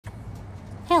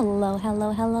Hello,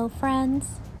 hello, hello, friends.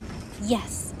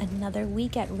 Yes, another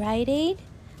week at Rite Aid.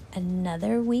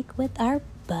 Another week with our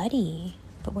buddy.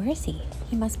 But where is he?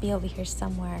 He must be over here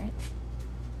somewhere.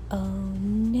 Oh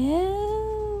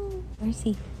no. Where is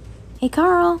he? Hey,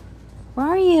 Carl. Where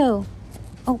are you?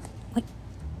 Oh, wait.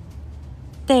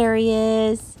 There he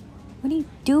is. What are you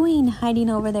doing hiding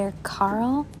over there,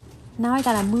 Carl? Now I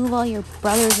gotta move all your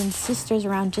brothers and sisters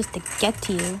around just to get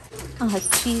to you. Oh,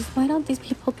 jeez, why don't these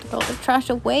people throw the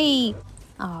trash away?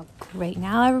 Oh, great.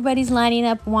 Now everybody's lining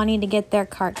up wanting to get their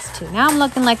carts too. Now I'm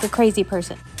looking like a crazy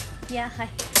person. Yeah, hi.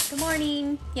 Good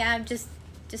morning. Yeah, I'm just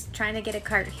trying to get a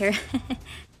cart here.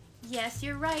 Yes,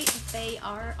 you're right. They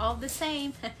are all the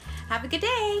same. Have a good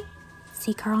day.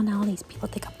 See, Carl, now all these people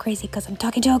think I'm crazy because I'm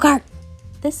talking to a cart.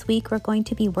 This week, we're going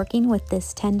to be working with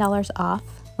this $10 off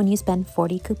when you spend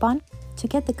 40 coupon. To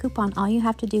get the coupon, all you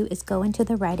have to do is go into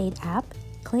the Rite Aid app,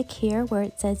 click here where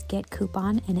it says get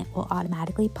coupon, and it will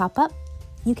automatically pop up.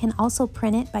 You can also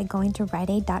print it by going to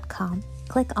riteaid.com,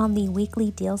 click on the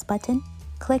weekly deals button,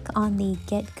 click on the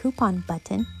get coupon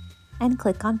button, and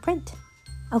click on print.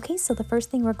 Okay, so the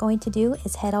first thing we're going to do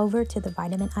is head over to the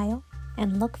vitamin aisle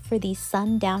and look for the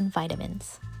Sundown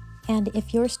vitamins. And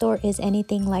if your store is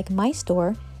anything like my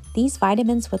store, these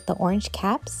vitamins with the orange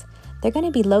caps, they're going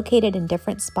to be located in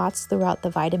different spots throughout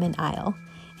the vitamin aisle.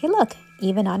 Hey look,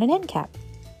 even on an end cap.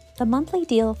 The monthly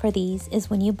deal for these is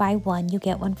when you buy one, you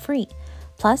get one free.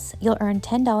 Plus, you'll earn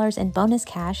 $10 in bonus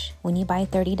cash when you buy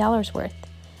 $30 worth.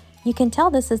 You can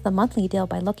tell this is the monthly deal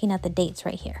by looking at the dates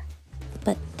right here.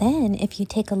 But then if you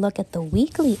take a look at the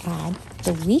weekly ad,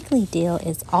 the weekly deal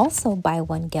is also buy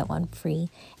one, get one free,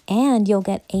 and you'll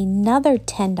get another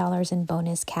 $10 in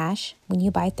bonus cash when you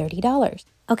buy $30.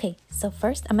 Okay, so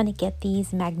first I'm gonna get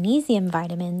these magnesium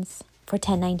vitamins for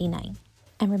 $10.99.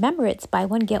 And remember, it's buy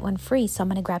one, get one free, so I'm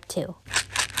gonna grab two.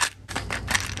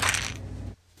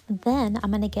 Then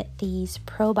I'm gonna get these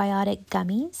probiotic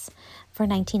gummies for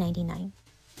 $19.99.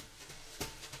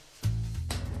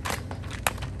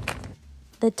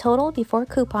 The total before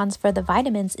coupons for the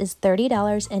vitamins is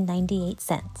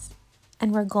 $30.98.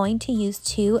 And we're going to use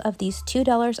two of these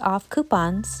 $2 off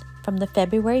coupons from the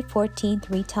February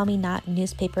 14th Retail Me Not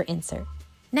newspaper insert.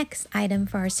 Next item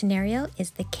for our scenario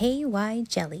is the KY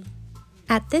jelly.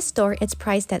 At this store, it's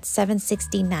priced at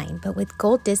 $7.69, but with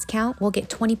gold discount, we'll get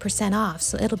 20% off,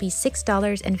 so it'll be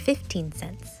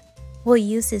 $6.15. We'll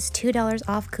use this $2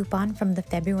 off coupon from the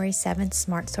February 7th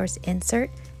Smart Source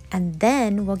insert, and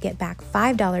then we'll get back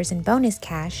 $5 in bonus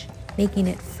cash, making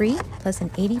it free plus an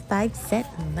 85-cent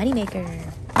moneymaker.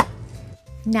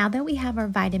 Now that we have our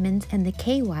vitamins and the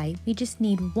KY, we just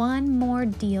need one more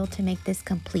deal to make this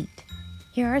complete.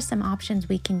 Here are some options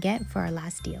we can get for our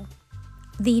last deal.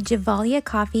 The Javalia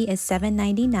coffee is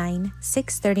 $7.99,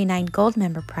 $6.39 gold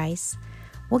member price.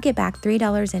 We'll get back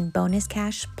 $3 in bonus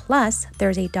cash, plus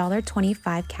there's a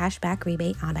 $1.25 cashback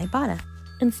rebate on Ibotta.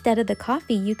 Instead of the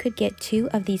coffee, you could get two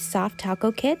of these soft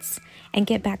taco kits and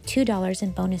get back $2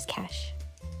 in bonus cash.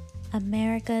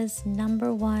 America's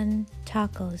 #1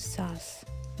 taco sauce.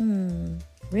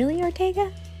 Really,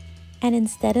 Ortega? And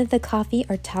instead of the coffee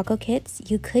or taco kits,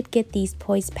 you could get these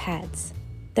poise pads.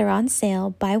 They're on sale,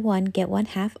 buy one, get one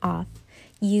half off.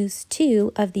 Use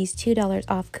two of these $2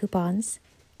 off coupons,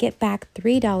 get back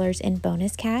 $3 in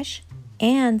bonus cash,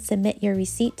 and submit your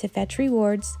receipt to Fetch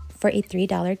Rewards for a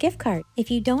 $3 gift card.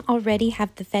 If you don't already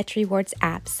have the Fetch Rewards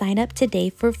app, sign up today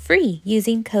for free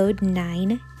using code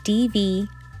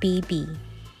 9DVBB.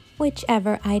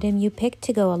 Whichever item you pick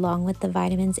to go along with the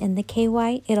vitamins in the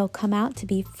KY, it'll come out to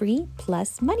be free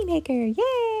plus moneymaker.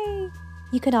 Yay!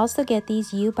 You could also get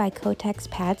these You by Kotex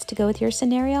pads to go with your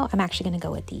scenario. I'm actually gonna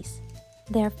go with these.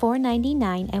 They're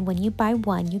 $4.99, and when you buy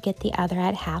one, you get the other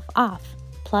at half off.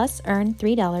 Plus earn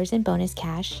 $3 in bonus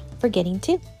cash for getting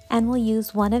two. And we'll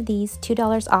use one of these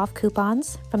 $2 off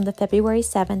coupons from the February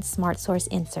 7th Smart Source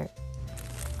insert.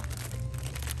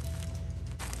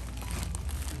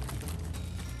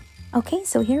 Okay,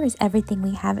 so here is everything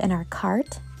we have in our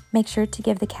cart. Make sure to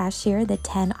give the cashier the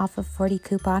 10 off of 40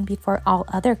 coupon before all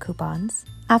other coupons.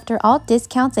 After all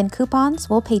discounts and coupons,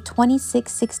 we'll pay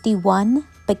 $26.61,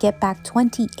 but get back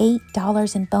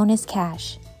 $28 in bonus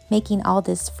cash, making all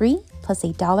this free plus a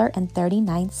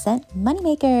 $1.39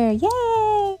 moneymaker.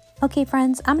 Yay! Okay,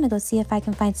 friends, I'm gonna go see if I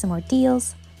can find some more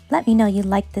deals. Let me know you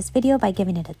liked this video by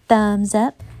giving it a thumbs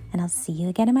up, and I'll see you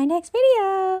again in my next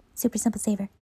video. Super Simple Saver.